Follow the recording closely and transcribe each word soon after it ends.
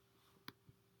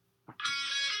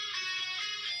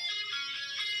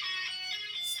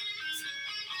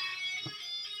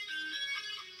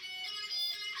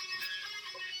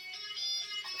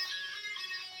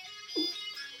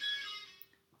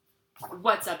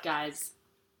What's up, guys?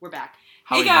 We're back.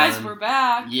 Hey guys, we're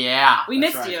back. Yeah. We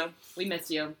missed you. We missed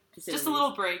you. Just a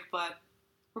little break, but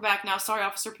we're back now. Sorry,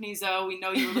 Officer Panizo. We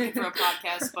know you were looking for a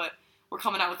podcast, but we're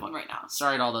coming out with one right now.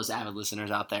 Sorry to all those avid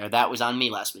listeners out there. That was on me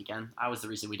last weekend. I was the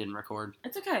reason we didn't record.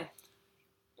 It's okay.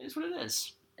 It is what it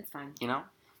is. It's fine. You know?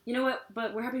 You know what?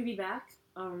 But we're happy to be back.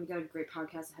 We got a great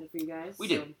podcast ahead for you guys. We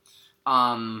do.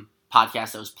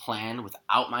 Podcast that was planned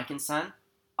without my consent.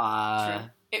 True.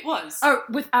 It was. Or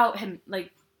without him,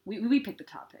 like, we picked the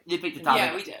topic. You picked the topic.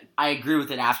 Yeah, we did. I agree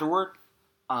with it afterward,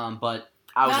 but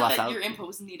I was Not left that out. your input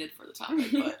was needed for the topic,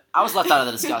 but... I was left out of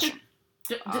the discussion.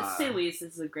 To say the least,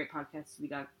 this is a great podcast we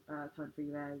got coming for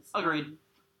you guys. Agreed.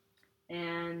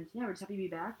 And yeah, we're just happy to be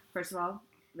back. First of all,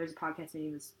 there's a podcast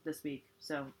meeting this week,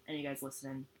 so any of you guys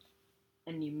listening,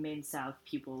 any Maine South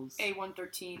pupils,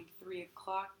 A113, 3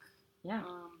 o'clock. yeah,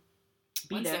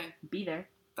 Wednesday. Be there.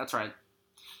 That's right.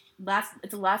 It's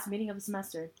the last meeting of the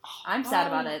semester. I'm sad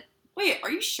about it. Wait,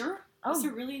 are you sure? Oh. Is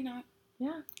it really not?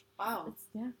 Yeah. Wow.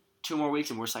 Yeah. 2 more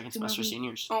weeks and we're second 2 more semester weeks.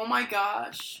 seniors. Oh my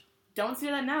gosh. Don't say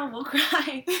that now. We'll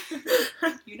cry.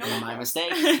 You know My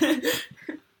mistake.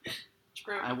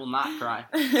 True. I will not cry.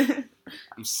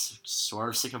 I'm sort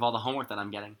of sick of all the homework that I'm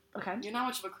getting. Okay. You're not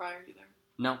much of a crier either.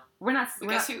 No. We're not. But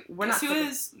We're guess not. who? We're Guess not. who sick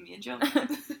of- is? Me and Joe.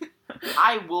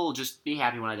 I will just be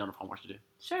happy when I don't have homework to do.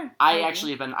 Sure. I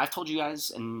actually have been, I've told you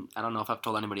guys, and I don't know if I've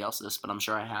told anybody else this, but I'm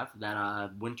sure I have,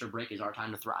 that winter break is our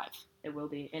time to thrive. It will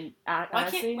be. And Why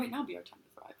honestly, can't right now be our time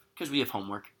to thrive? Because we have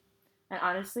homework and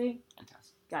honestly, and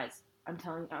tests. guys, I'm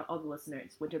telling all the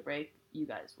listeners, winter break, you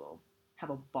guys will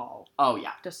have a ball. Oh,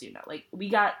 yeah. Just so you know, like we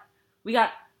got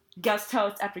guest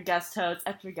hosts after guest hosts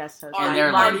after guest hosts. And Already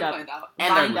they're lined already up. planned out.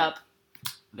 And they're lined lit. up.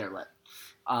 They're lit.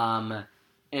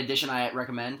 In addition, I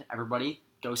recommend everybody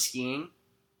go skiing.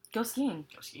 Go skiing.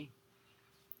 Go skiing.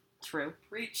 True.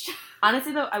 Preach.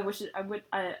 Honestly, though, I wish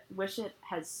it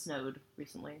has snowed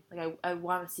recently. Like I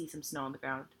want to see some snow on the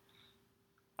ground.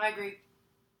 I agree.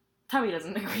 Tommy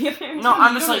doesn't agree. Apparently. No, You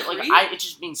I'm just don't like, agree? it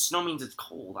just means, snow means it's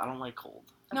cold. I don't like cold.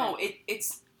 No,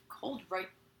 it's cold right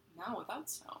now without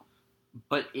snow.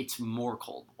 But it's more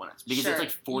cold when it's, because Sure. it's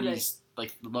like 40s,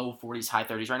 like low 40s, high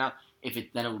 30s right now.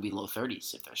 Then it would be low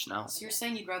 30s if there's snow. So you're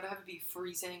saying you'd rather have it be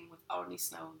freezing without any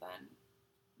snow than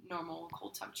normal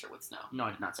cold temperature with snow? No,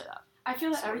 I did not say that. I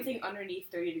feel that So what do you everything underneath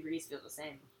 30 degrees feels the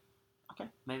same. Okay,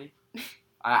 maybe.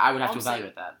 I would have All to I'm saying-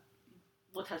 evaluate that.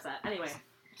 We'll test that. Anyway,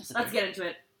 let's get into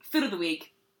it. Food of the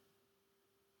week.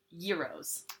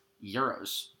 Gyros.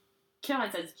 Euros.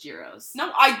 Caroline says gyros.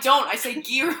 No, I don't. I say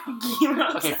gyros.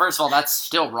 Gyros. Okay, first of all, that's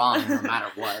still wrong no matter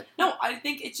what. No, I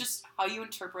think it's just how you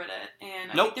interpret it,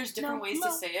 and I Nope. think there's different No, ways no.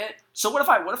 to say it. So what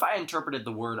if I interpreted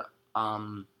the word, I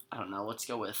don't know, let's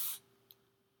go with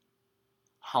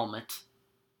helmet.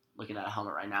 Looking at a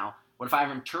helmet right now. What if I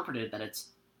ever interpreted that it's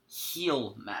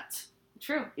heel-met?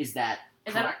 True. Is that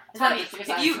Is correct? that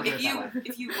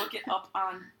If you look it up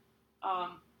on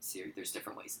Siri, there's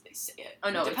different ways that they say it. Oh,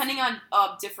 no, Depending on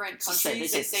different It's the same-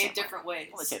 countries, they they say say it it the same different ways.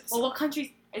 Well, they say it the Well, same. what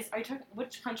country are you talking?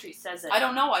 Which country says it? I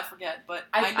don't know. I forget, but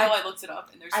I know I looked it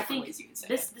up, and there's I different think ways you can say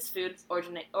This it. food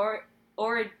originated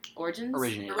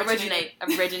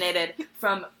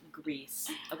from Greece.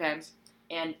 Okay,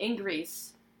 and in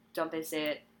Greece, don't they say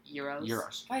it euros?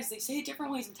 Euros. Guys, they say it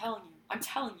different ways. I'm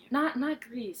telling you. Not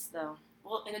Greece though.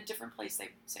 Well, in a different place, they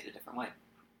say it a different way.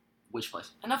 Which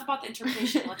place? Enough about the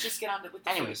interpretation. Let's just get on with the food.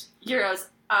 Anyways, Euros.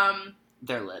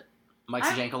 they're lit. Mike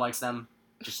Zijanko likes them.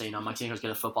 Just so you know, Mike Zijanko's good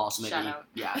at football, so maybe, Shout out.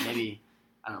 yeah, maybe,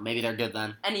 I don't know, maybe they're good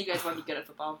then. Any of you guys want to be good at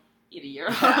football? Eat a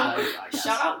euro. Yeah, I guess.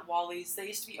 Shout out Wally's. They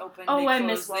used to be open. Oh, they I closed.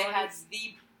 miss They had Wally's.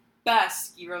 the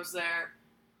best gyros there.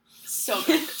 So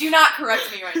good. Do not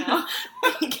correct me right now.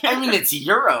 I mean, it's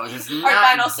euros. It's not All right,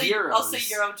 fine. I'll zeros. say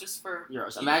euro just for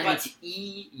Euros. you, Imagine but- it's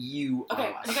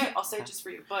E-U-R-O-S. Okay. I'll say it just for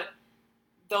you. But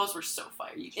those were so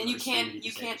fire. And you can't For me.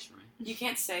 you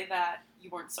can't say that you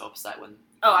weren't so upset when.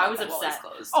 Oh, I was that Wally's upset.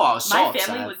 closed. Oh, I was so My upset.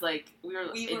 family was like, we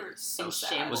were so in sad.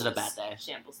 shambles. Was it a bad day?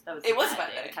 Shambles. That was It was a bad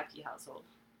in day. the Kepke household.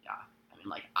 I mean,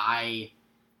 like, I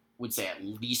would say at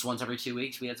least once every 2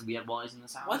 weeks we had Wally's in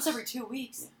this house. Once every 2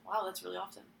 weeks. Wow, that's really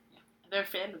often. They're a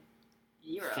fan of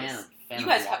euros. Fan You of guys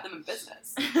Wally's. kept them in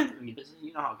business.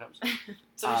 You know how it goes.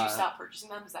 So did you stop purchasing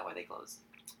them? Is that why they closed?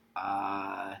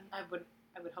 I I would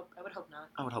hope not.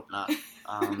 would hope not.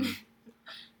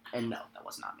 And no, that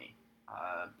was not me.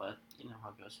 But you know how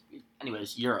it goes.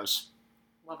 Anyways, euros.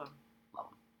 Love them.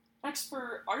 Next,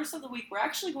 for Artist of the Week, we're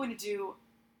actually going to do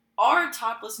our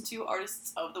top listened to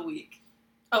artists of the week.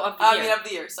 Oh, of the year. Of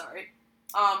the year, sorry.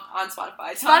 On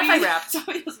Spotify. Spotify Wrapped.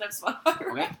 Tommy doesn't have Spotify Okay.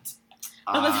 Wrapped.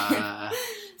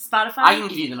 Spotify. I can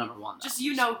give you the number one. Though. Just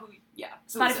you know who, yeah.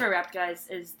 Spotify Wrapped, guys,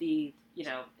 is the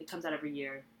it comes out every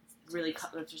year. It's really,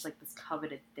 it's just like this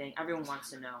coveted thing. Everyone wants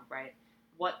to know, right?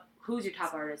 Who's your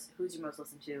top artist? Who's your most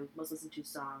listened to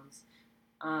songs?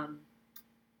 And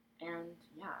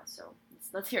yeah, so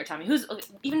let's hear it, Tommy.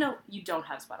 Even though you don't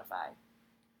have Spotify,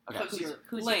 Okay.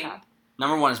 who's your top?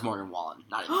 Number 1 is Morgan Wallen.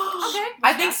 Not even close. Okay,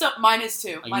 I think so. Mine is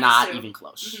too. Like, Mine not is too. even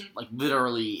close. Mhm. Like,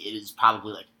 literally, it is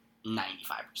probably, like,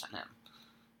 95% him.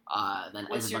 Then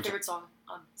What's as a your bunch favorite song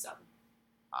on this album?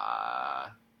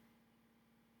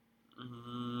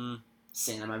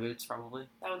 Sand in My Boots, probably.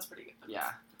 That one's pretty good.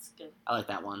 Yeah. That's good. I like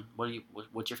that one.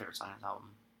 What's your favorite song on this album?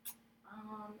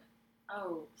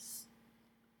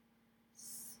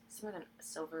 Something like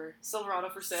Silver. Silverado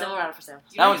for Sale. Silverado for Sale.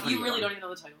 That one's pretty You really good. don't even know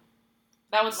the title.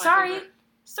 That one's my Sorry. favorite.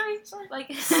 Sorry.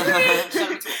 Like, Shout out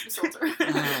to Mr.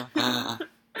 Walter.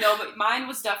 No, but mine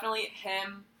was definitely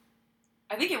him.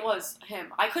 I think it was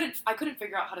him. I couldn't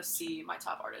figure out how to see my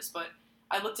top artist, but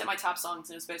I looked at my top songs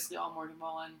and it was basically all Morgan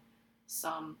Wallen,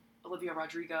 some Olivia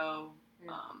Rodrigo.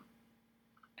 Yeah.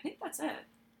 I think that's it.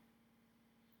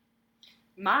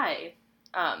 my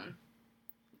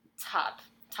top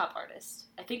artist,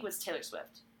 I think, was Taylor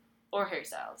Swift or Harry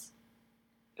Styles.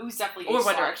 It was definitely Or H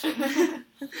One Star. Direction.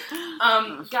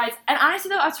 Guys, and honestly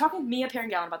though, I was talking with Mia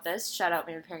Perrin-Gallon about this. Shout out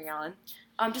Mia Perrin-Gallon.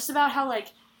 Just about how like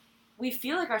we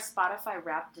feel like our Spotify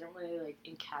Wrapped didn't really like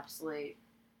encapsulate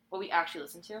what we actually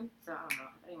listen to. So I don't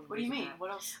know. What do you mean?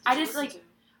 What else? I did you just, listen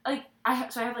like I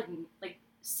have like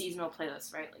seasonal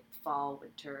playlists, right? Like fall,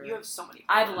 winter. to? You have so many.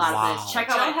 I have a lot Wow. of this. Check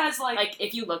Joe out has like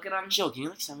if you look at them. Jill, can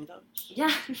you send me those?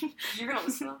 Yeah. You're gonna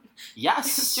listen to them.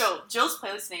 Yes. Jill's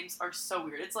playlist names are so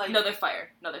weird. It's like No, they're fire.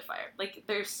 Like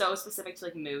they're so specific to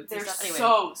like moods they're and stuff. Anyway.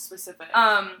 so specific.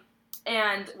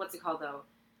 And what's it called though?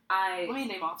 Let me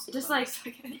name off. some just of them like- a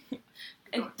second.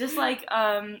 And just like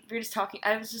we were just talking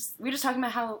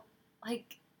about how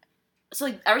like so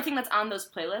like everything that's on those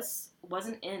playlists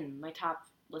wasn't in my top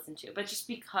listen to, but just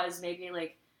because maybe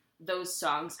like those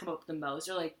songs come up the most,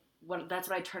 or like that's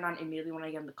what I turn on immediately when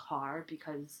I get in the car,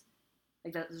 because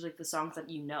like those are like the songs that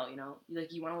you know,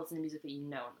 like you want to listen to music that you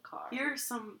know in the car. Here are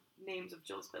some names of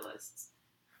Jill's playlists.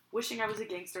 Wishing I Was a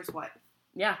Gangster's Wife.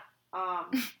 Yeah, Um,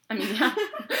 I mean yeah,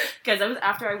 because that was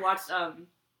after I watched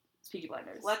Peaky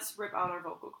Blinders. Let's Rip Out Our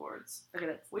Vocal Cords. Okay,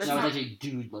 that's Which That was one? actually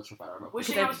dude. Let's rip out our remote.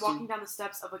 Wishing Okay, I was that's- walking down the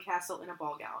steps of a castle in a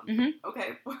ball gown. Mhm.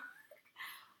 Okay.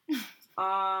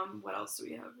 What else do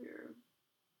we have here?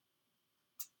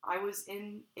 I was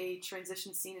in a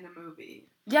transition scene in a movie.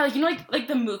 Yeah, like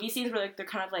the movie scenes where like they're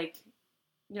kind of like,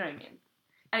 you know what I mean.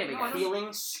 Anyway, No, guys. I don't- Feeling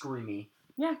screamy.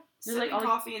 There's, Sipping like, all-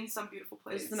 coffee in some beautiful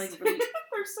place. There's some, like, really-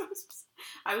 They're so specific.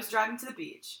 I was driving to the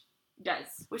beach.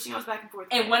 Guys. Wishing I was back and forth.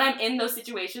 And when I'm in those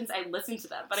situations, I listen to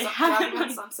them, but I driving haven't. on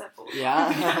Like, Sunset Boulevard.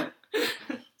 Yeah.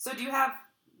 So do you have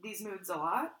these moods a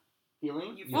lot?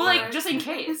 Feeling. You well, like just in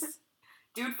case.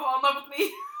 Dude, fall in love with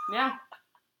me. Yeah.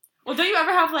 Well, don't you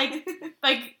ever have like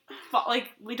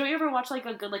don't you ever watch like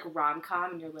a good like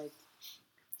rom-com and you're like,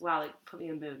 wow, like put me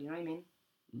in the mood, you know what I mean?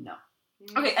 No.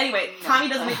 Okay, anyway, No. Tommy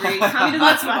doesn't agree. Tommy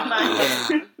doesn't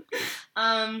like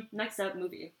Spotify. Next up,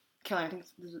 movie. Killer, I think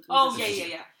this is Oh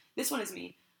yeah. This one is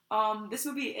me. This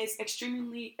movie is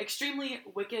extremely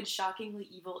wicked, shockingly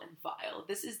evil, and vile.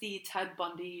 This is the Ted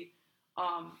Bundy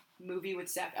movie with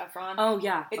Zac Efron. Oh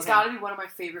yeah. It's okay. got to be one of my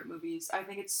favorite movies. I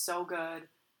think it's so good.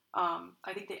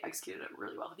 I think they executed it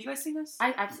really well. Have you guys seen this?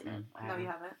 I've seen it. No, you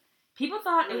haven't. People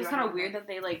thought it Really was kind of recommend weird that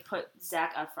they like put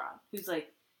Zac Efron, who's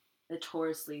like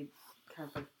notoriously kind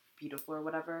of like beautiful or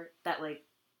whatever, that like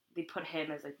they put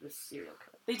him as like this serial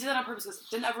killer. They did that on purpose because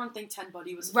didn't everyone think Ted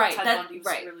Bundy was Right, Ted that- Bundy was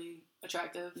right. really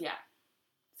attractive? Yeah.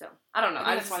 So I don't know.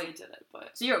 I think just that's why like- they did it. But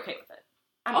So you're okay with it?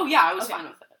 oh yeah, I was okay. fine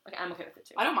with it. Okay, I'm okay with it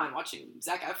too. I don't mind watching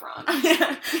Zac Efron.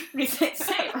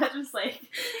 Same.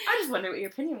 I just wonder what your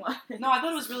opinion was. No, I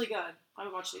thought it was really good. I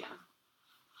would watch it again.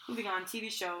 Moving on, TV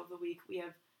show of the week, we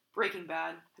have Breaking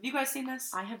Bad. Have you guys seen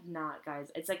this? I have not, guys.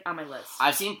 It's like on my list.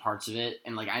 I've seen parts of it,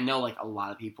 and like I know like a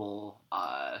lot of people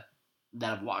that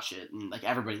have watched it, and like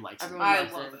everybody likes Everyone it. I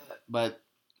loves love it. it. But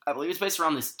I believe it's based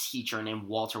around this teacher named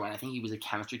Walter White. I think he was a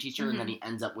chemistry teacher, and then Mhm. he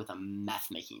ends up with a meth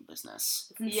making business.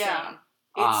 It's insane. Yeah.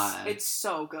 It's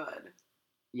so good.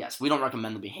 Yes, we don't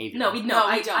recommend the behavior. No, No, we don't.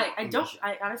 I don't.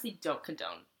 I honestly don't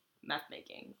condone meth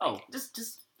making. Oh. Like, just.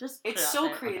 Put It's it out so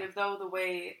there. creative though, the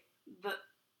way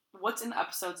what's in the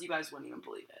episodes, you guys wouldn't even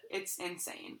believe it. It's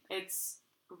insane. It's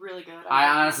really good. I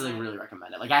recommend honestly it. really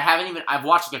recommend it. Like I've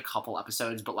watched like a couple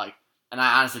episodes, but like, and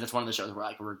I honestly that's one of the shows where I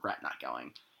like regret not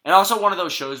going. And also one of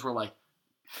those shows where like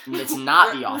it's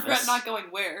not The Office. Regret not going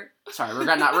where? Sorry,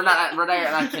 regret not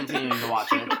continuing to watch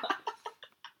it.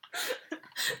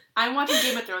 I'm watching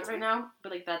Game of Thrones right now,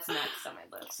 but like that's next on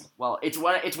my list. Well, it's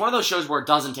one of those shows where it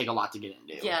doesn't take a lot to get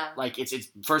into. Yeah. Like it's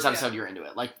first episode you're into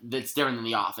it. Like it's different than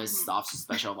The Office. Mm-hmm. The Office is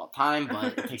the best show of all time,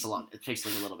 but it takes like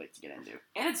a little bit to get into.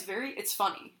 And it's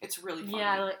funny. It's really funny.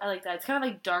 Yeah, I like that. It's kind of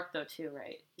like dark though too,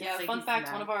 right? Yeah, It's like fun he's fact,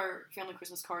 mad. one of our family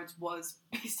Christmas cards was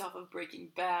based off of Breaking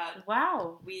Bad.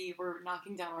 Wow. We were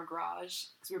knocking down our garage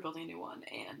because we were building a new one,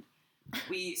 and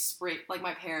we sprayed, like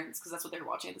my parents, because that's what they were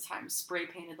watching at the time, spray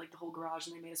painted like the whole garage,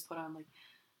 and they made us put on like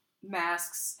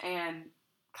masks and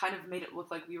kind of made it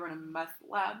look like we were in a meth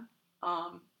lab.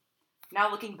 Now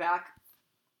looking back,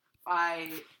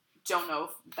 I don't know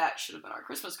if that should have been our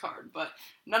Christmas card, but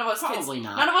none of us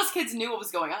kids knew what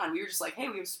was going on. We were just like, hey,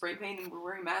 we have spray paint and we're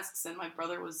wearing masks, and my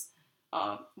brother was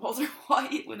Walter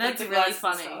White with That's like, the really glasses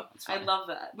and funny. stuff. I love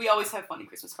that. We always have funny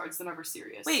Christmas cards. They're never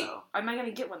serious. Wait, So. am I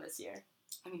gonna get one this year?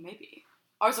 I mean, maybe.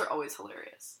 Ours are always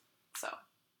hilarious. So.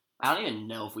 I don't even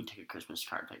know if we took a Christmas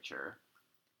card picture,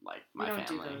 like my We don't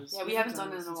family. do those. Yeah, we haven't done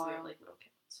it in a since we were, while. like little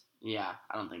kids. Yeah,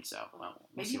 I don't think so. Well,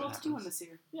 Maybe we'll have to do one this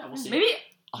year. Yeah, we'll see. Maybe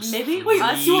Maybe Wait,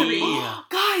 us do three. it.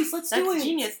 Guys, let's That's do it.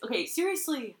 genius. Okay,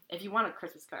 Seriously. if you want a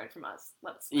Christmas card from us,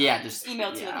 let us know. Yeah, just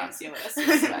Email to yeah. COS.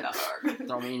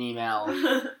 Throw me an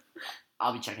email.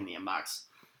 I'll be checking the inbox.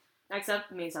 Next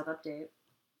up, May South update.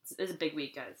 It's a big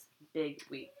week, guys. Big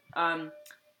week.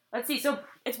 Let's see. So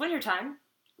it's winter time.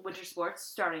 Winter sports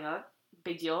starting up.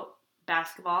 Big deal.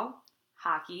 Basketball,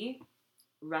 hockey,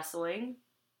 wrestling,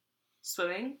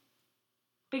 swimming.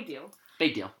 Big deal.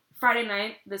 Big deal. Friday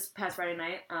night. This past Friday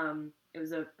night. It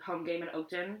was a home game in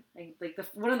Oakton. Like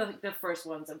one of the first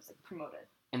ones that was like, promoted.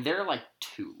 And they're like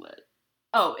too lit.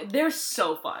 Oh, they're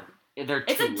so fun.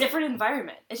 It's a different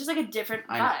environment. It's just like a different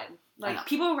I know. vibe. I know. Like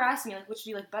people were asking me like, which do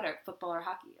you like better, football or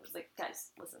hockey? I was like, guys,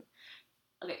 listen.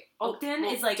 Okay,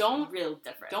 Oakton is like real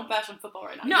different. Don't bash on football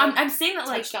right now. No, I'm saying that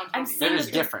like I'm saying They're that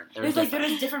just different. There's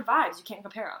different vibes. You can't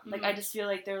compare them. Like Mhm. I just feel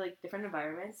like they're like different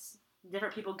environments.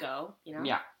 Different people go. You know.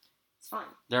 Yeah. It's fun.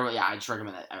 I just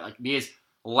recommend that. Like because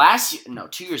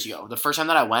 2 years ago, the first time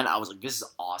that I went, I was like, this is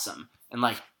awesome. And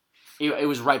like it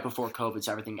was right before COVID,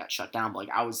 so everything got shut down. But like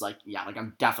I was like, yeah, like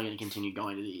I'm definitely gonna continue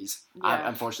going to these. Yeah.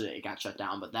 Unfortunately, it got shut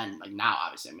down, but then like now,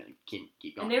 obviously, I'm gonna keep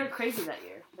going. And they were crazy that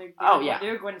year.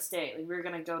 They were going to stay. Like we were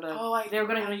gonna go to. They were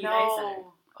going to United Center.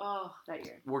 Oh, that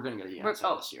year. We're gonna go to the United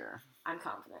Center this year. I'm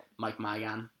confident. Mike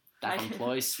Mygon, Declan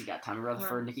Ployce, we got Tommy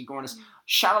Rutherford, Right. Nikki Gornis.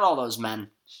 Shout out all those men.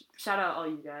 Shout out all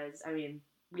you guys. I mean,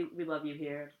 we love you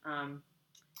here.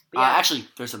 But yeah, Actually,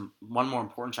 there's one more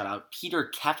important shout out. Peter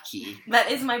Kepke.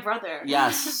 that is my brother.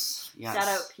 Yes. Shout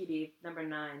out PD number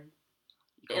 9,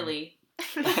 Billy.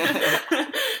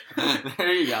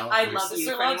 There you go. I love you.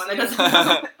 Sister For anyone that loves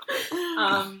doesn't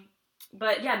know.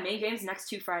 But yeah, main games next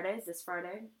 2 Fridays. This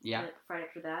Friday. Yeah. And the Friday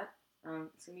after that.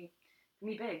 It's gonna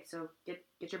be big. So get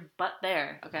your butt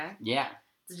there. Okay. Yeah.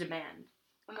 It's a demand.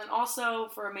 And then also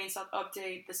for a Main South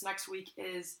update, this next week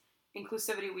is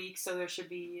Inclusivity Week, so there should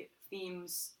be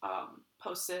themes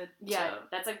posted. Yeah,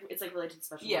 it's like related to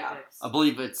Special Yeah. Olympics. I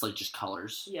believe it's like just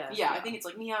colors. Yeah. Yeah, I think it's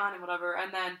like neon and whatever.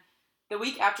 And then the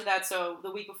week after that, so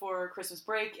the week before Christmas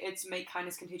break, it's Make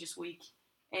Kindness Contagious Week,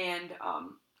 and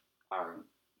our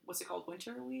what's it called,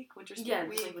 Winter Week, Winter Spirit Yeah,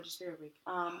 Week, it's like Winter Spirit Week.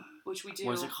 which we do.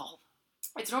 What is it called?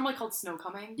 It's normally called Snow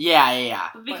Coming. Yeah.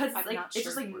 But because I'm like not it's sure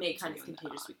just like if we're May kind of doing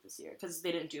Contagious that. Week this year because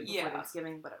they didn't do it before Yeah.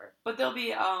 Thanksgiving, whatever. But there'll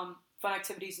be fun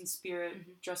activities in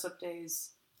spirit, dress up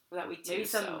days for that week too.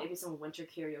 Maybe some winter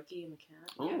karaoke in the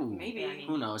cat. Ooh. Yeah, maybe. Yeah, I mean,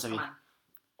 Who knows? I mean, Come on.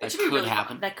 that It should be could really fun.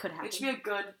 happen. That could happen. It should be a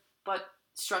good but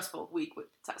stressful week with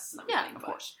tests and Yeah, everything. of but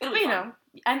course. It'll But be you fun.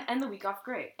 know, and the week off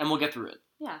great. And we'll get through it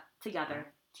Yeah, together.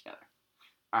 together.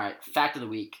 All right. Fact of the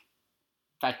week.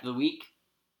 Fact of the week.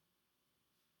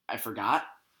 I forgot.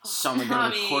 So I'm going to go to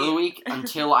the Tommy. quote of the week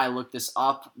until I look this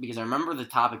up because I remember the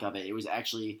topic of it. It was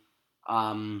actually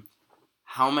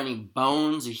how many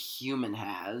bones a human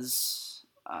has.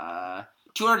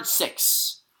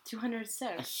 206.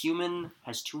 206. A human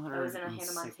has That was in a 206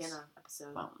 Hannah Montana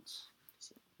episode. bones.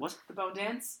 What? The bone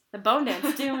dance. The bone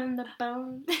dance, doing the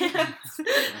bone dance.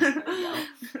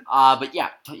 But yeah,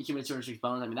 human 206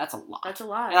 bones. I mean, that's a lot. That's a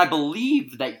lot. And I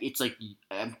believe that it's like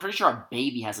I'm pretty sure a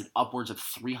baby has like upwards of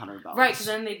 300 bones. Right, because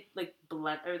then they like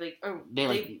blend or they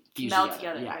like fuse meld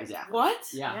together. together. Yeah, right. exactly. What?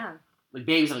 Yeah. Like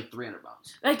babies have like 300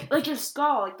 bones. Like your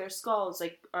skull, like their skulls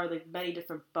like are like many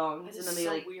different bones, This and is then they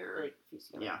so like weird. like fuse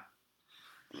together. Yeah.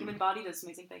 Human body does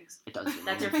amazing things. It does.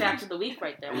 That's your fact of the week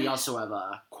right there. We also have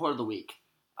a quote of the week.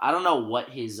 I don't know what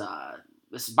his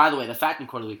this is, by the way, the fact and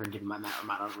quote of the week are given by Matt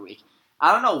Romano every week.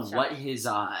 I don't know Shout what out. his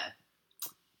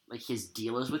like his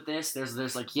deal is with this.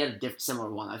 There's like he had a similar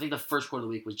one. I think the first quote of the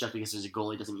week was just because there's a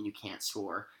goalie doesn't mean you can't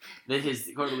score. Then his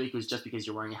quote of the week was just because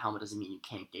you're wearing a helmet doesn't mean you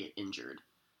can't get injured.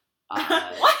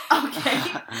 What? Okay.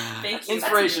 Thank you.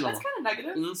 Inspirational. That's kind of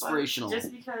negative. Inspirational.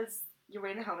 Just because you're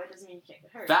wearing a helmet doesn't mean you can't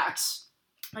get hurt. Facts.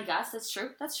 I guess that's true.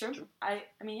 That's true. I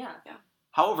mean, yeah.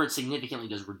 However, it significantly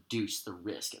does reduce the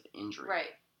risk of injury.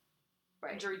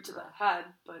 Right. Injury to the head,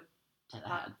 but To the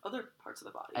not head. other parts of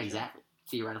the body. Exactly.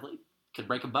 Theoretically, could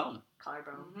break a bone.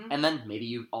 Collarbone. Mm-hmm. And then maybe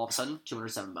you, all of a sudden,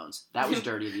 207 bones. That was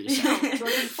dirty of you to say.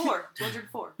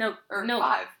 204. No, Or no.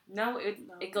 5. No,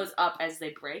 it goes up as they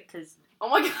break, because... Oh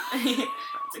my god.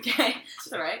 It's okay.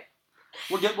 It's alright.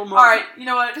 We're more. Alright, you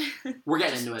know what? We're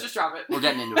getting into it. Just drop it. We're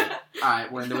getting into it.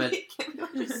 Alright, we're into it.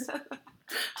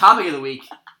 Topic of the week.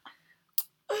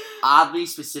 Oddly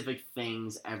specific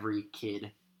things every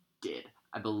kid did.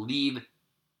 I believe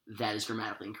that is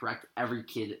grammatically incorrect. Every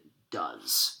kid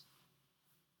does.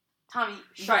 Tommy,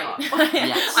 shut Right. up.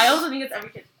 Yes. I also think it's every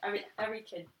kid. Every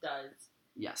kid does.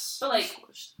 Yes. But like,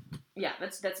 yeah,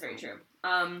 that's very true.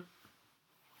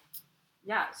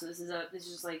 Yeah. So this is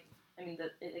just like, I mean,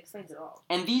 it explains it all.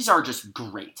 And these are just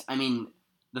great. I mean,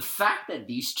 the fact that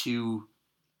these two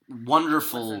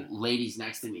wonderful ladies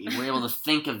next to me were able to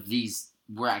think of these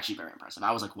were actually very impressive.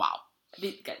 I was like, wow.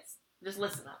 Guys, just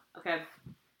listen up, okay?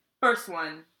 First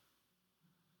one.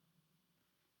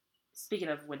 Speaking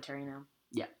of winter, you know.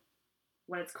 Yeah.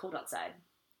 When it's cold outside,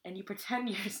 and you pretend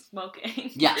you're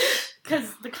smoking. Yeah.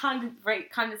 Because the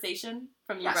condensation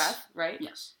from your Yes. breath, right?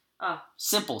 Yes. Oh.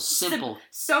 Simple.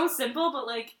 So simple, but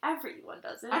like everyone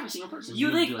does it. Every single person. You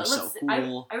would like, be, let's, so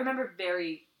cool. I remember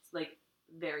very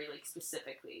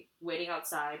specifically waiting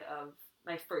outside of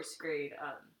my first grade,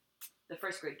 the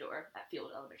first grade door at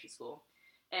Field Elementary School,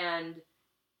 and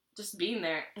just being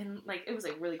there, and like it was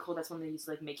like really cold. That's when they used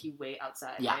to like make you wait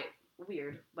outside. Yeah. Right?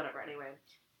 Weird. Whatever. Anyway,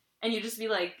 and you just be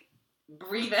like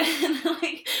breathing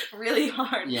like really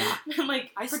hard. Yeah. And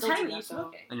like I still pretend do you that, though.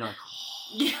 smoking. And you're like,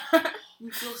 Yeah.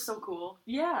 You feel so cool.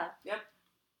 Yeah. Yep.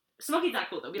 Smoking's not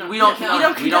cool though. We don't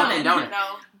condone it. No.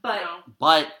 But No.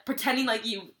 but pretending like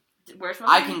you were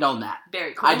smoking. I condone that.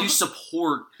 Very cool. I do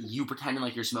support you pretending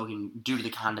like you're smoking due to the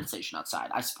condensation outside.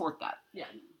 I support that. Yeah.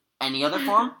 Any other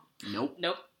form? Nope.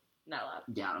 Nope. Not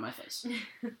allowed. Get out of my face.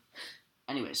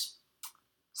 Anyways,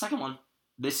 second one.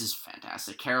 This is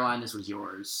fantastic. Caroline, this was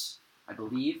yours, I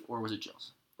believe, or was it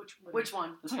Jill's? Which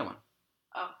one? The second one.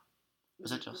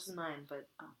 Was it This Jill's? is mine, but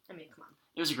I mean, come on.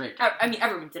 It was a great. I mean,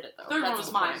 everyone did it though. Third one That's was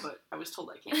the mine, point. but I was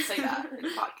told I can't say that in a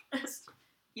podcast.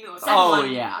 Even though it's Second Oh,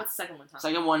 one, yeah. What's the second one, Tom?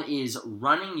 Second one is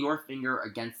running your finger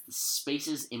against the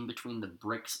spaces in between the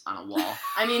bricks on a wall.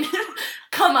 I mean,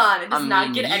 come on, it does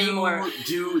not get any you more.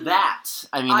 do that.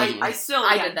 I mean, like, I still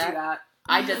I can't did do that.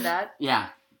 I did that. yeah.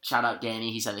 Shout out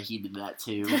Danny. He said that he did that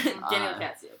too. Daniel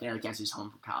Cassio. Daniel Cassie's home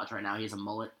from college right now. He has a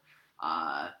mullet.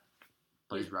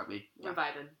 Plays rugby. Yeah. We're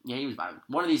vibing. Yeah, he was vibing.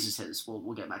 One of these is his.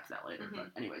 We'll get back to that later. Mhm.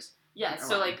 But anyways. Yeah, Come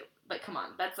so on. like, come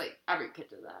on, that's like every kid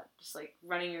did that. Just like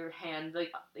running your hand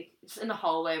like just in the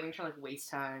hallway when you're trying to like waste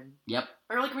time. Yep.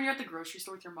 Or like when you're at the grocery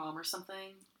store with your mom or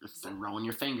something. Just rolling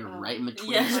your finger Oh. right in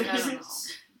between. Yeah. the Like, I don't know.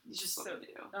 spaces. It's just So- something to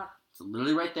do. It's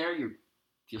literally right there. You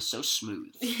feel so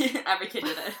smooth. Every kid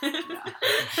did it.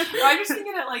 Or I'm just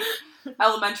thinking at like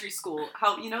elementary school,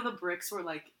 how the bricks were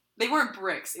like they weren't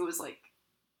bricks. It was like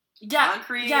Yeah,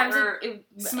 concrete yeah, it was or like,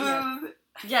 smooth.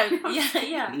 yeah,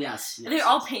 yeah. Yes. They're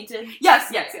all painted.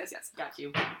 Yes. Got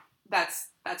you. That's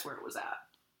where it was at.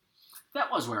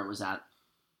 That was where it was at.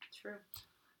 True.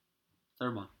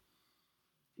 Third one.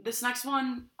 This next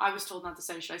one, I was told not to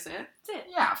say. Should I say it? That's it.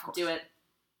 Yeah, of course. Do it.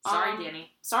 Sorry, Um,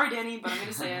 Danny. Sorry, Danny, but I'm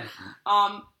gonna say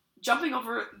it. Jumping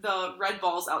over the red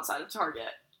balls outside of Target.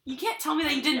 You can't tell me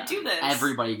that you didn't do this.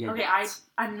 Everybody did Okay, that.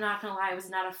 I'm not gonna lie, I was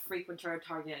not a frequenter at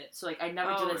Target, so like I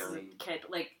never Oh, did this really? as a kid.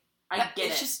 Like I That- get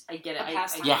it's it. just I get it. a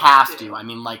pastime. You I have do. to. I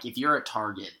mean, like, if you're at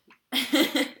Target,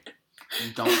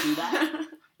 you don't do that.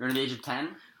 You're under the age of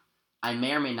 10. I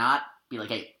may or may not be like,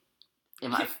 hey,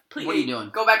 Please. what are you doing?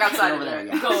 Go back outside Get over there,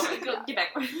 yeah. Go get back.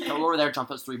 Go over there, jump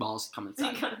those 3 balls, come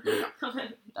inside. There you go. Come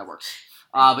in. That works.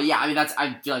 But yeah, I mean,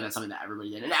 I feel like that's something that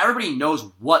everybody did. And everybody knows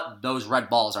what those red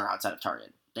balls are outside of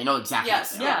Target. They know exactly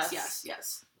Yes, what they are.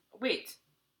 yes. Wait.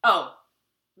 Oh,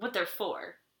 what they're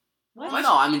for? What? Well,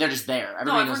 no, I mean, they're just there.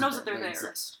 Everybody everyone knows that they they're there.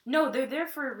 exist. No, they're there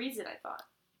for a reason. I thought.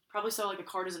 Probably so like a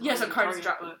car doesn't. Yeah, run so into cars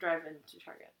Target, drive into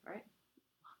Target, right?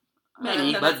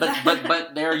 Maybe, No,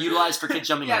 but they're utilized for kids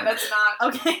jumping Yeah, over.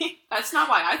 Okay. that's not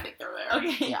why I think they're there.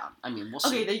 Okay. Yeah, I mean, we'll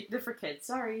see. Okay, they're for kids.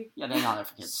 Sorry. Yeah, they're not there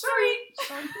for kids.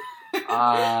 Sorry.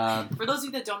 Uh, For those of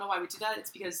you that don't know why we do that,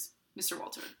 it's because Mr.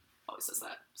 Walter always says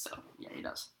that. So, yeah, he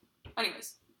does.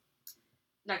 anyways,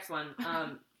 Next one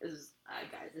is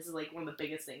guys. This is like one of the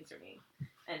biggest things for me.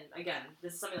 And again,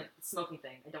 this is something like the smoking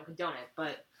thing. I don't condone it,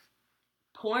 but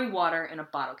pouring water in a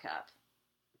bottle cap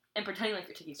and pretending like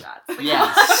you're taking shots. Like,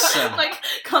 Yes. like,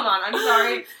 come on.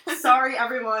 I'm sorry,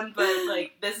 everyone, but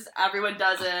like this is everyone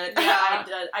does it. Yeah.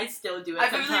 I still do it. I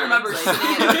vividly sometimes, remember like,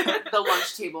 sitting at the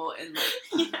lunch table and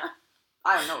like yeah.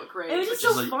 I don't know what grade. It was but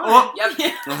just so like, fun. oh.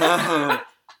 Yep.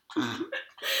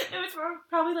 It was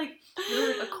probably like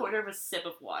literally a quarter of a sip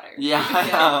of water.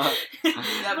 Yeah.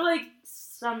 But like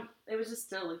it was just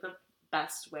still like the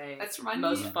best way. That's reminding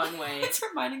most me. fun way. It's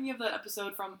reminding me of that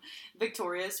episode from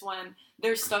Victorious when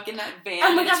they're stuck in that van.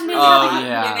 Oh my and God, it's maybe really Oh, hot,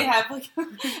 yeah. and they have like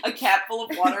a cap full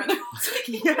of water and they're all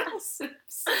taking little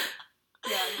sips.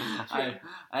 Yeah.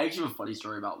 I actually have a funny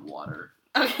story about water.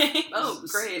 Okay. Oh,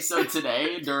 great. So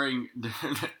today, during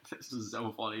this is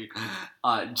so funny.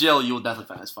 Jill, you will definitely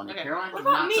find this funny. Okay. Caroline, What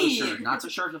about not me? so sure. Not so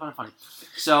sure if you'll find it funny.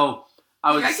 So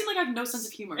I was. You're acting like I have no sense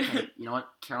of humor. Okay, you know what,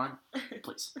 Caroline?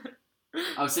 Please.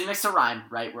 I was sitting next to Ryan.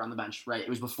 Right, we're on the bench. Right, it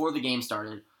was before the game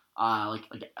started. Like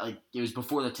it was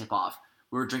before the tip off.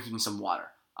 We were drinking some water.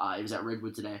 It was at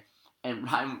Redwood today. And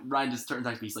Ryan just turns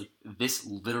out to me, he's like, this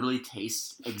literally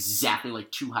tastes exactly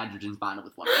like 2 hydrogens bonded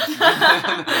with water. And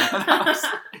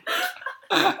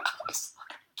I was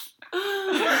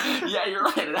like, yeah, you're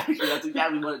right. And actually, that's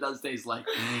exactly what it does taste like.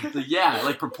 It's like, yeah,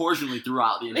 like proportionally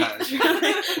throughout the entire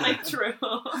show. Like true.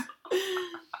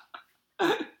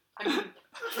 I mean,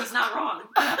 he's not wrong.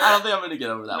 I don't think I'm going to get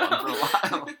over that one for a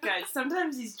while. Guys,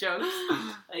 sometimes these jokes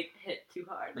like hit too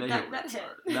hard. Like, They that hit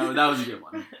hit. hard. That was a good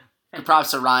one. And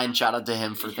props to Ryan. Shout out to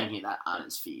him for thinking that on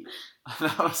his feed.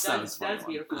 that was That funny was one.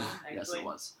 beautiful. Actually. Yes, it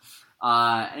was.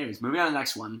 Anyways, moving on to the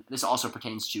next one. This also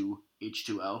pertains to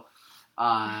H2O.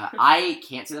 I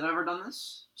can't say that I've ever done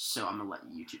this, so I'm going to let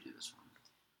you two do this one.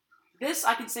 This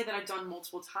I can say that I've done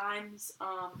multiple times.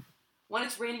 When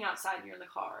it's raining outside and you're in the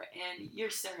car and you're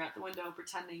staring out the window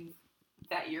pretending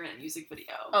that you're in a music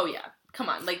video. Oh yeah, come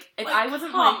on. Like if Like, I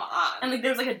wasn't come like, on. and like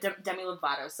there was like a Demi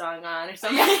Lovato song on or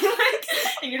something, Yeah. like,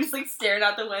 and you're just like staring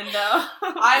out the window.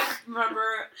 I remember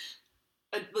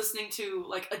listening to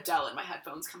like Adele in my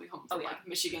headphones coming home from Oh, yeah. like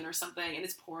Michigan or something, and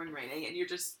it's pouring raining, and you're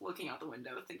just looking out the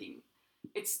window thinking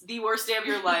it's the worst day of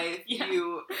your life. Yeah.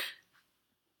 You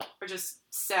are just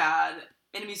sad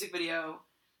in a music video.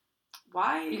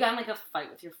 Why? You got in like a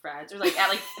fight with your friends, or like at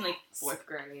like in like 4th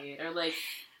grade, or like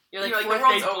your like You're like, 4th the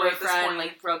world's grade over at this boyfriend point.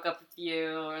 like broke up with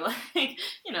you, or like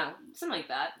something like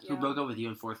that. Who broke up with you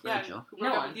in 4th grade, Yeah, Jill? who broke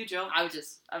No up one. with you, Jill? I was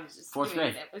just 4th giving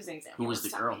an grade. example. It was an example. Who was the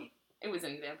Tell girl? me. It was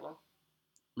an example.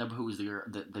 No, but who was the girl?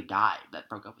 The guy that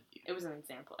broke up with you? It was an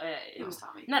example. It It was was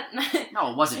Tommy. not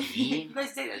No, it wasn't You me.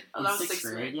 guys dated. Oh, In that was 6th 6th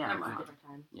grade. grade, yeah. Never a mind. different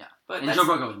time. But And that's, Jill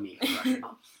broke up with me. Correct.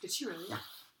 Oh, did she really? Yeah.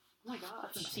 Oh my gosh.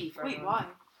 That's some tea for Wait, everyone. why?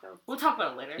 We'll talk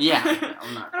about it later. Yeah,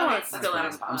 I'm not. I don't want That's to spill that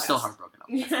on fine. the I'm podcast. still heartbroken.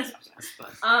 Yes.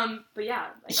 But But yeah,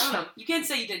 like, I don't know. you can't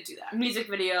say you didn't do that. Music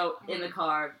video in the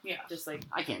car, Yeah. just like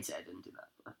I can't say I didn't do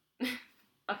that.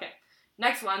 okay.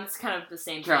 Next one, it's kind of the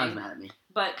same Caroline's thing, mad at me.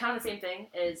 but kind of the same thing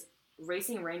is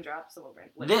racing raindrops over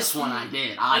rain. This one I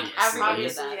did, Like, obviously. everybody did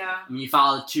Obviously, that. yeah. When you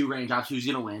follow 2 raindrops, who's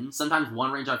gonna win? Sometimes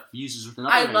one raindrop fuses with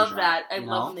another I raindrop. love that. I you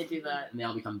love know? when they do that. And they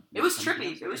all become. It was become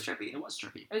trippy. together. It was trippy. It was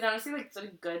trippy. It was honestly like such a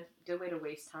good way to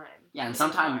waste time. Yeah, and in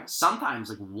the car. sometimes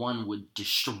like one would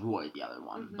destroy the other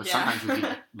one, but Yeah. sometimes it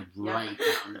would be like right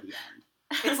down to the end.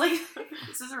 It's like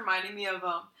this is reminding me of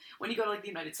when you go to like the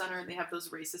United Center and they have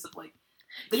those races of like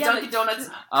the Yeah, Dunkin' like- Donuts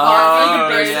Oh,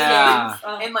 cars, like, the yeah.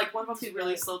 games, and like one of them's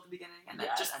really slow at the beginning and then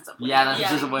Yeah. just ends up. Yeah, winning.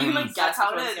 that's just a win. You like That's guess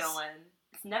how which it one's is. gonna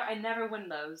win. I never win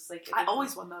those. Like I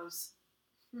always won those.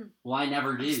 Well, I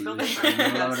never do. Spilled Are it. you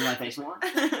gonna rub it in my face more?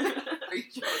 Are you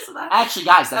jealous of that? Actually,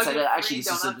 guys, that's That would be actually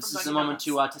free this is donut this from is a Dunkin' moment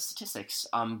Donuts. to statistics.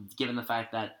 Given the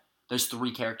fact that there's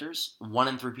 3 characters, 1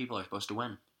 in 3 people are supposed to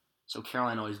win. So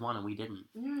Caroline always won and we didn't.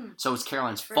 Mm. So it's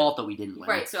Caroline's True. fault that we didn't win.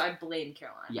 Right, so I blame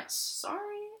Caroline. Yes. Sorry.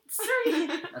 Sorry.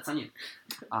 That's on you.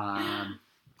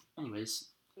 Anyways,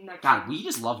 Next God, one. we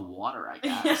just love water, I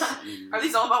guess. Yeah. I mean, Are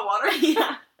these all about water?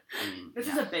 yeah. I mean, This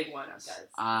yeah. is a big one,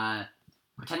 guys.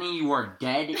 Pretending you are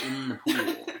dead in the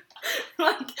pool.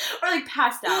 Like or like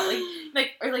passed out,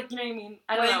 like or like you know what I mean?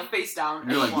 I don't Laying know. face down.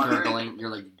 You're in like water. gurgling.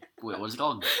 You're like, wait, what is it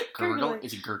called? Gurgle? Gurgling.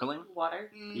 Is it gurgling? Water,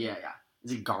 Mm, Yeah.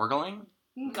 Is it gargling?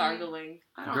 gargling.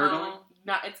 I don't Gurgling? know.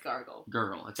 Not it's gargle.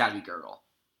 Gurgle. It's gotta be gurgle.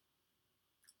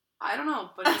 I don't know,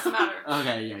 but it doesn't matter.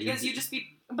 Okay, yeah. Because you just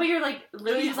be But you're like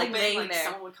literally just like hoping, laying there,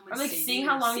 someone would come and or like save seeing you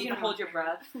how or long save you can you. hold your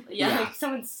breath. Yeah, Yeah. like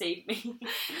someone save me.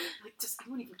 Like, does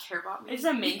anyone even care about me? It's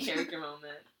a main character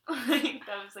moment. Like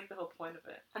that was like the whole point of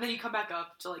it. And then you come back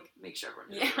up to like make sure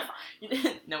everyone knows Yeah. you're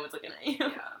fine. No one's looking at you.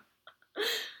 Yeah.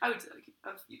 I would do it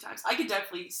a few times. I could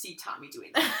definitely see Tommy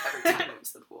doing that every time I went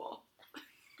to the pool.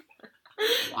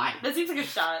 Why? That seems like a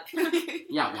shot.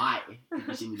 Yeah, why?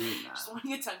 You seem to be doing that. Just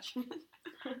wanting attention.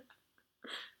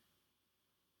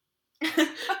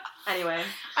 Anyway,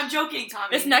 I'm joking,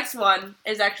 Tommy. this next one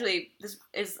is actually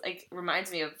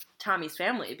reminds me of Tommy's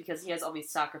family because he has all these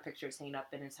soccer pictures hanging up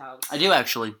in his house. I do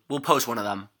actually. We'll post one of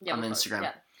them on we'll post, Instagram.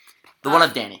 yeah. The one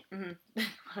of Danny. Mm-hmm.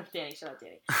 Danny, shout out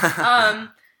Danny.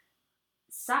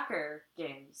 Soccer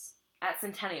games at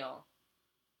Centennial.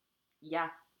 Yeah,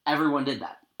 Everyone did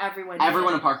that. everyone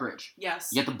Everyone in Park Ridge. Yes.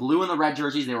 You get the blue and the red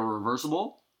jerseys. They were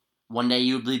reversible. One day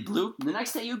you would be blue. The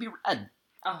next day you would be red.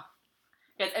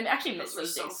 Yes, and actually miss Those were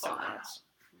those days so so fun. much.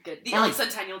 Good. The And, like,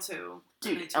 Centennial too.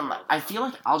 Dude, I feel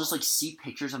like I'll just see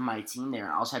pictures of my team there,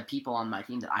 and I'll just have people on my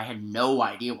team that I had no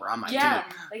idea were on my Yeah.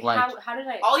 team. Like, Like- how did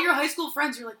I? All your high school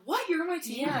friends, you're like, what? You're on my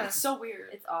team? Yeah. It's so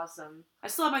weird. It's awesome. I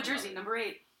still have my jersey, number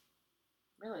 8.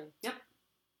 Really.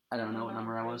 I don't know what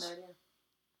number I have was. no idea.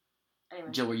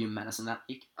 Anyway. Jill, were you menacing that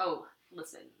week? Oh,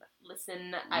 listen.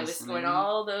 I was Listening. scoring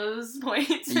all those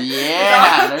points.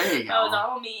 Yeah, there you go. That was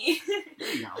all me.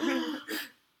 There you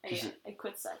go. I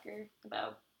quit soccer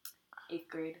about 8th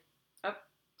grade. Oh,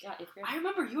 yeah, 8th grade. I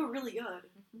remember you were really good.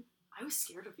 Mhm. I was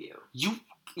scared of you.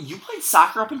 You played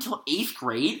soccer up until 8th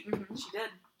grade? Mhm. She did.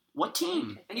 What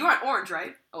team? And you were at Orange,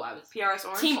 right? Oh, I was PRS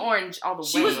Orange? Team Orange all the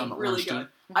She way. was on the really Orange good.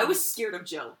 team. I was scared of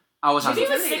Jill. I was on Maybe it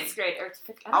the was intimidating. 6th grade or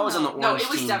 5th. I was on the know. No, Orange it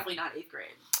was team. definitely not 8th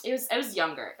grade. It was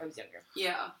younger. I was younger.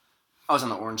 Yeah. I was on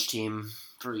the orange team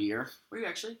for a year. Were you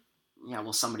actually? Yeah,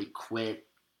 well, somebody quit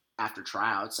after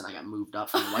tryouts, and I got moved up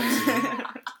from the white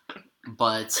team.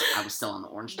 But I was still on the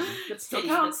orange team. The Still pity,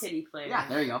 counts. the pity player. Yeah,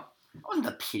 there you go. I wasn't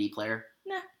a pity player.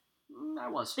 Nah. I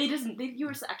was. You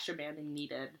were the extra man they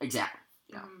needed. Exactly.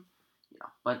 Yeah. Mhm.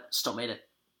 But still made it.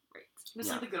 Great. It's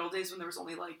Yeah. like the good old days when there was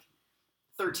only like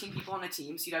 13 people on a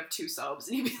team, so you'd have 2 subs,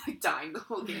 and you'd be like dying the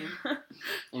whole game.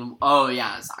 And oh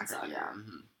yeah, soccer. Soccer. Yeah,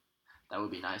 that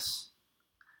would be nice.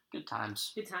 Good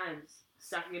times. Good times.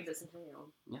 Soccer games at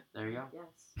Centennial. Yeah, there you go.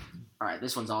 Yes. All right,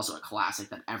 this one's also a classic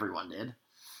that everyone did.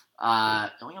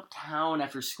 Going uptown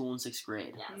after school in 6th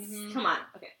grade. Yes. Mhm. Come on.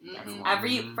 Okay. Mhm. Yes. Mhm.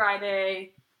 Every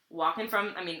Friday, walking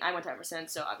from. I mean, I went to Emerson,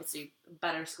 so obviously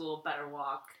better school, better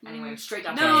walk. Anyway, straight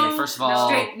down. No. Okay, first of all,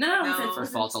 Straight. No. No. listen,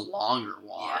 first of all, it's a longer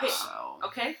walk. Yeah. So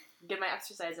Okay. Get my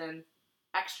exercise in.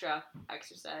 Extra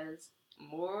exercise.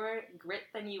 More grit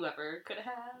than you ever could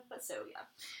have. But so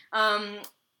yeah.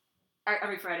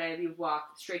 Every Friday we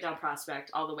walk straight down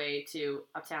Prospect all the way to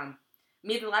uptown.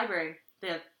 Meet at the library.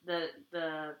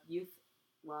 The youth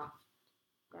loft.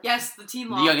 Yes, the teen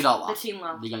the loft. young adult The loft. teen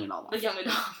loft. The young adult The loft. young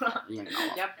adult loft. The young adult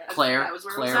loft. Yep. Claire. That was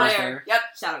where Claire it was was. there. Yep.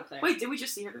 Shout out Claire. Wait, did we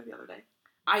just see her there the other day?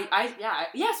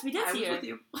 Yes, we did I see was her. with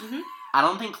you. I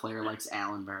don't think Claire likes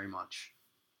Alan very much.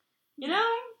 You know,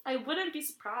 I wouldn't be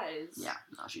surprised. Yeah,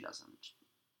 no, she doesn't.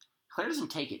 Claire doesn't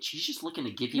take it. She's just looking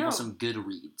to give people No. some good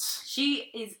reads. She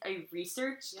is a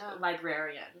research Yeah.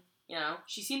 librarian. You know.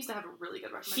 She seems to have really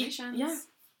good recommendations. yeah.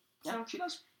 Yeah, So- she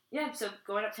does. Yeah. So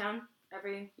going uptown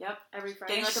every Friday.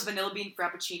 Getting like a vanilla bean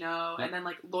frappuccino, Yep. and then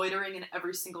like loitering in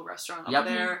every single restaurant up Yep.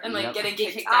 there, And, like, Yep. getting get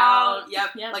kicked kicked out. out.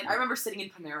 Yep. Yep. Like I remember sitting in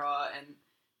Panera and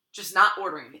just not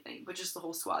ordering anything, but just the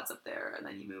whole squad's up there, and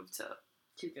then you move to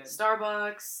Too good.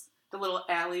 Starbucks, the little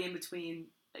alley in between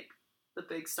like the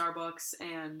big Starbucks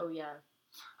and Oh yeah.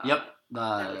 Yep. The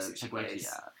that, like, sushi Pickwick, place.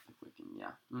 yeah. Pickwick,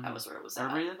 yeah. Mhm. That was where it was at.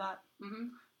 Everybody did that? Mm-hmm.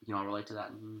 We can all relate to that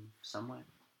in some way.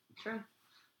 True.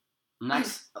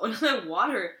 Next, Another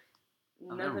water.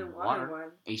 Another Another water. water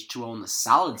one. H2O in the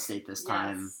solid state this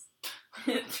time.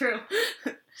 Yes. True.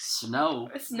 Snow.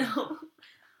 Snow.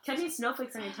 Catching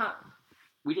snowflakes on your tongue.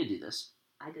 We did do this.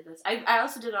 I did this. I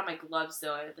also did it on my gloves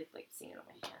though. I like seeing it on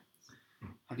my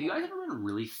hands. Have you guys ever been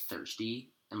really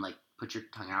thirsty and like put your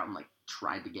tongue out and like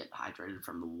tried to get hydrated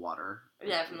from the water?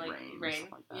 Yeah, from, like, and rain.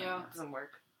 stuff like that? Yeah. It doesn't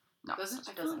work. No. Does it?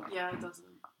 It doesn't work. Yeah, it doesn't.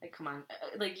 Like come on.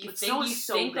 Like you But snow think is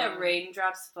so that good.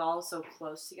 raindrops fall so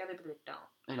close together, but they don't.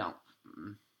 They don't.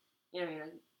 Mm, You know what I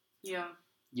mean? Yeah.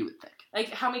 you would think. Like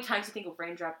how many times do you think a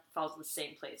raindrop falls in the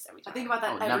same place every I time? think about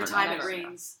that Oh, every never, time never, it never.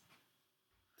 rains.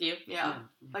 Do you? Yeah.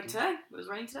 Like It today. It was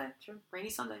raining today. True. Rainy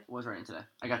Sunday. was raining today.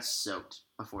 I got soaked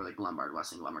before the Glenbard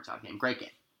Weston Glenbard game. Great game.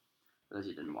 For those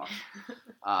who didn't watch.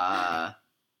 I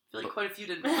feel like quite a few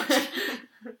didn't watch.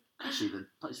 Actually, the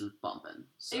place was bumping.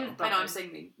 So. It was I know I'm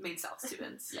saying main South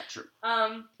students. Yeah, true.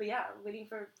 But yeah, waiting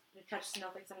for to catch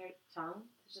snowflakes on your tongue.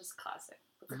 It's just classic.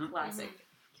 It's a Mhm. classic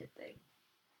kid thing.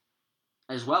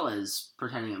 As well as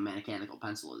pretending a mechanical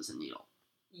pencil is a needle.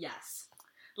 Yes.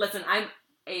 Listen,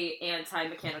 a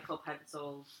anti-mechanical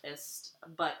pencilist,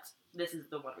 but this is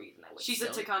the one reason I would. She's still.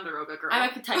 a Ticonderoga girl. I'm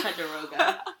a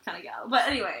Ticonderoga kind of gal. But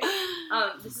anyway,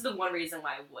 this is the one reason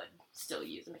why I would still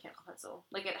use a mechanical pencil.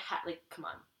 Like, come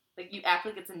on. Like, you act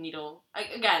like it's a needle.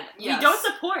 Like, again, Yes. we don't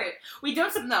support. We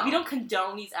don't No. We don't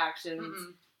condone these actions.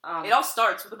 Mm-mm. It all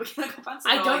starts with a mechanical pencil.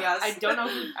 I guess. I don't know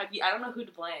who. I don't know who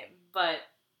to blame, but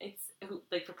it's who,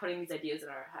 like, for putting these ideas in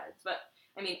our heads. But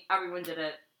I mean, everyone did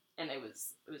it, and it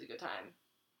was a good time.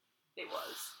 It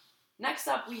was. Next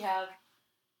up, we have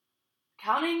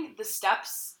counting the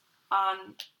steps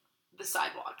on the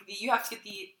sidewalk. You have to get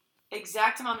the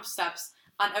exact amount of steps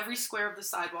on every square of the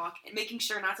sidewalk and making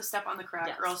sure not to step on the crack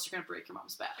Yes. or else you're going to break your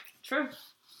mom's back. True.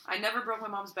 I never broke my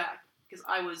mom's back because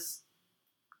I was...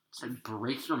 So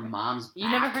break your mom's back. You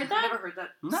never heard I that? never heard that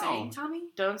No. saying, Tommy?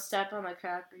 Don't step on my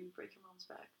crack. Or you break your mom's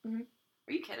back. Mhm.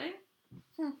 Are you kidding?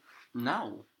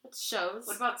 No. It shows.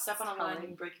 What about step on a line Telling.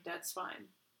 and break your dad's spine?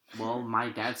 Well, my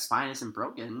dad's spine isn't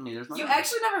broken. There's no. You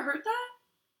actually never heard that?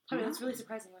 I mean, that's really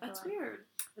surprising. That's weird.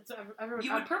 It's,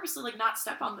 You would purposely like not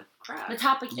step on the crack. the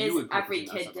topic You is would every purposely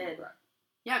kid mess up did. the crack.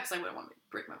 Yeah, because I wouldn't want to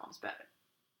break my mom's back.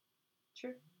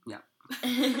 True. Yeah.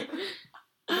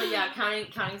 But yeah,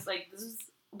 counting's like, this is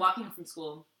walking home from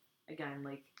school again.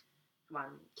 Like, come on,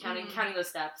 counting those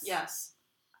steps. Yes.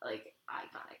 Like,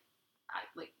 iconic.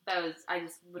 That was. I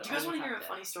just. Would Do you guys only want to hear a have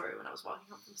funny story when I was walking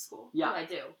home from school? Yeah. Oh, I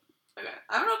do. Okay.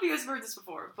 I don't know if you guys have heard this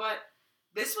before, but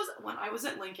this was when I was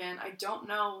at Lincoln. I don't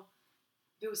know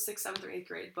if it was 6th, 7th, or 8th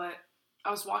grade, but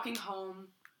I was walking home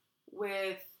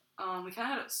with, we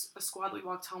kind of had a squad that we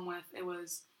walked home with. It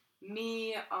was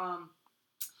me,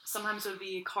 sometimes it would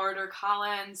be Carter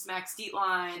Collins, Max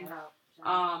Dietline. Shout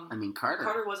out. I mean, Carter.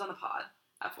 Carter was on the pod,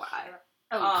 FYI.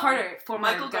 Oh, Carter, former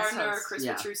Michael guest Gardner, host. Chris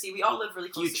Yeah. Petrucci. We all live really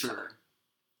close to each other.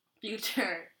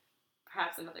 Future,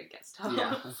 perhaps another guest host.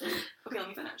 Yeah. Okay, let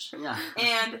me finish. Yeah.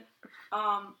 And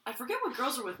I forget what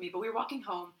girls were with me, but we were walking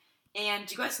home. And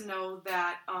do you guys know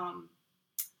that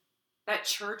that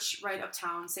church right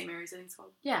uptown, St. Mary's, I think it's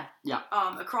called? Yeah.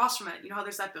 Across from it, you know how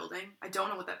there's that building? I don't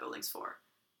know what that building's for.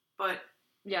 But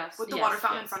Yes. with the yes, water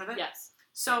fountain in yes, front of it? Yes.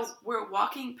 So Yes. we're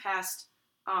walking past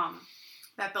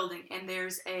that building, and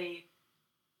there's a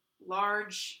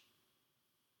large,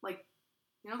 like,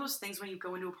 you know those things when you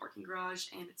go into a parking garage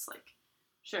and it's like,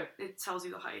 Sure. it tells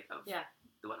you the height of Yeah.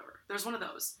 the whatever. There's one of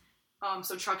those.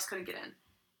 So trucks couldn't get in.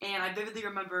 And I vividly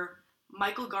remember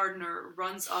Michael Gardner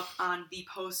runs up on the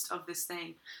post of this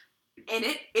thing. And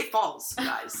it falls,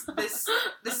 guys.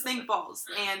 This thing falls.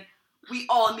 And we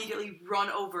all immediately run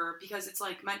over because it's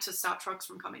like meant to stop trucks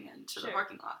from coming into the Sure.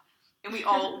 parking lot. And we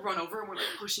all run over and we're like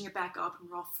pushing it back up and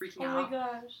we're all freaking Oh out. my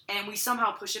gosh. And we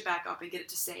somehow push it back up and get it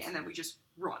to stay, and then we just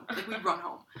run. Like, we run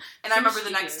home. And So I remember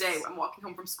the next day, mischievous. I'm walking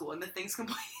home from school, and the thing's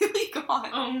completely gone.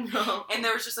 Oh no. And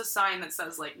there was just a sign that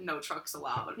says, like, no trucks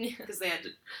allowed, Yeah. because they had to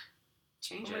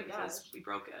change Oh my it because gosh. we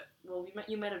broke it. Well,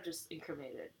 you might have just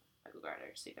incriminated Michael Gardner,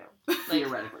 so you know.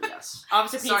 Theoretically, yes.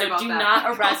 Officer Sorry Pizzo, about do that.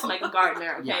 not arrest Michael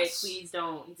Gardner, okay? Yes. Please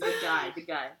don't. He's a good guy. Good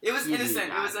guy. It was Easy innocent.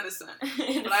 guy. It was innocent.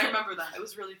 But I remember that. It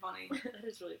was really funny. That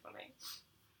is really funny.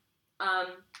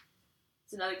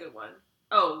 It's another good one.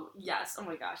 Oh, yes. Oh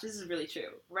my gosh, this is really true.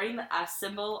 Writing the S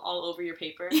symbol all over your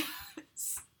paper.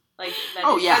 Like, that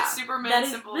Oh, is- yeah. That Superman That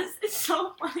is, symbol this is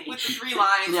so funny. with the 3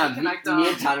 lines Yeah, that connect me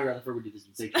and up. Tyler Rutherford would do this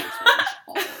in 6th grade Spanish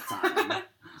all the time.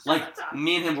 Like, Shut up.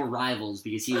 me and him were rivals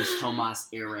because he was Tomas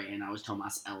Ere and I was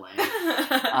Tomas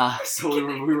La. So we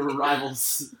were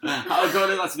rivals. I would go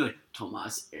to class and be like,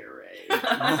 Tomas Ere.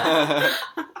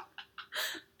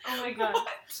 Oh my god.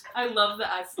 I love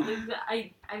the S.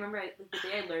 I remember the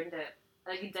day I learned it,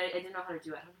 like, I didn't know how to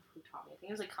do it. I don't know who taught me. I think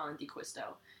it was like Colin DeQuisto.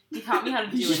 He taught me how to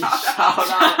do it. Shout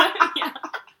out. Yeah.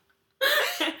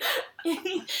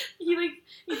 he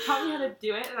taught me how to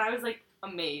do it, and I was like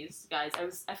amazed, guys.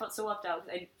 I felt so left out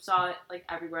because I saw it like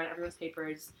everywhere, on everyone's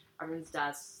papers, everyone's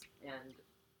desks, and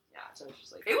yeah, so it was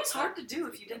just like It was hard to do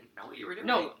if you didn't know what you were doing.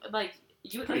 No, like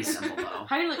you Pretty simple, though.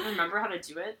 How do you like remember how to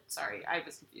do it? Sorry, I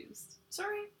was confused.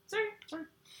 Sorry. Sorry.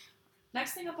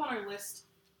 Next thing up on our list,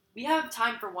 we have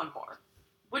time for one more.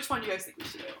 Which one do you guys think we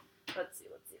should do? Let's see.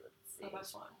 The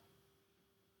best one.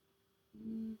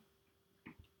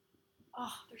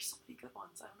 Oh, there's so many good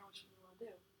ones. I don't know which one we want to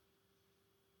do.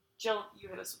 Jill, you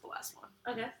hit us with the last one.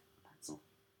 Okay. Pencil.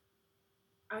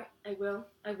 Alright, I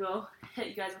will hit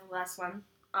you guys with the last one.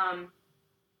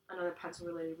 Another pencil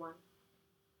related one.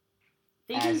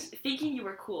 Thinking you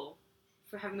were cool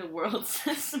for having the world's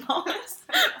smallest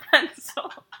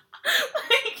pencil.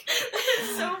 Like, this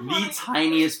is so funny. The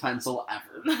tiniest pencil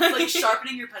ever. Like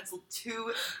sharpening your pencil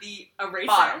to the eraser.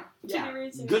 bottom. To Yeah, the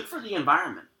eraser. good for the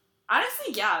environment.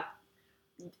 Honestly, yeah.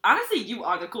 Honestly, you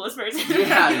are the coolest person.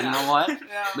 Yeah, you know what?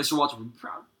 Yeah. Mr. Walter would be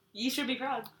proud. You should be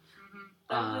proud. Mhm.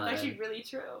 That's actually really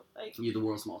true. Like, You're the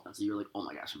world's smallest pencil. You're like, oh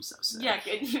my gosh, I'm so sick. yeah,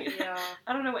 good. Yeah.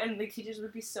 I don't know, and like teachers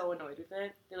would be so annoyed with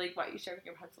it. They're like, "Why are you sharpening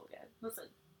your pencil again?" Listen,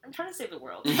 I'm trying to save the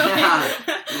world. Yeah.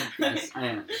 Yes, I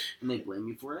am. And they blame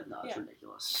you for it? No, it's Yeah.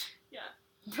 ridiculous.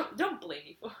 Don't blame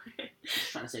me for it.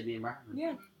 Just trying to save the environment.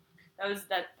 Yeah,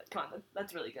 that. Come on,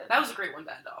 that's really good. That was a great one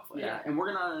to end off with. Yeah, and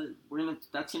we're gonna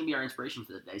that's gonna be our inspiration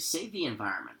for the day. Save the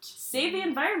environment. Save the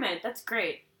environment. That's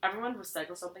great. Everyone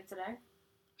recycle something today.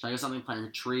 Recycle something, plant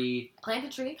a tree, Plant a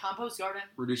tree. Compost garden.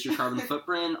 reduce your carbon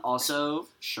footprint. Also,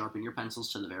 sharpen your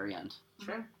pencils to the very end.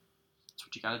 Sure. That's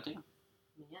what you gotta do.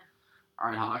 Yeah. All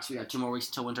right, Hawks. We got 2 more weeks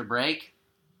until winter break,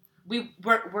 We're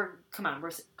come on.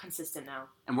 We're consistent now.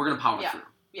 and we're gonna power Yeah. through.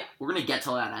 Yeah. We're gonna get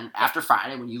to that end after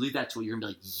Friday. When you leave that tool, you're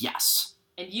gonna be like, yes.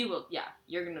 And you will. Yeah,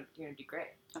 you're gonna do great.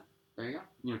 There you go.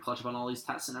 You're gonna clutch up on all these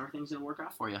tests, and everything's gonna work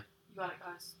out for you. You got it,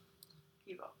 guys.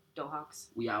 Keep up. Dohawks.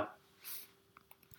 We out.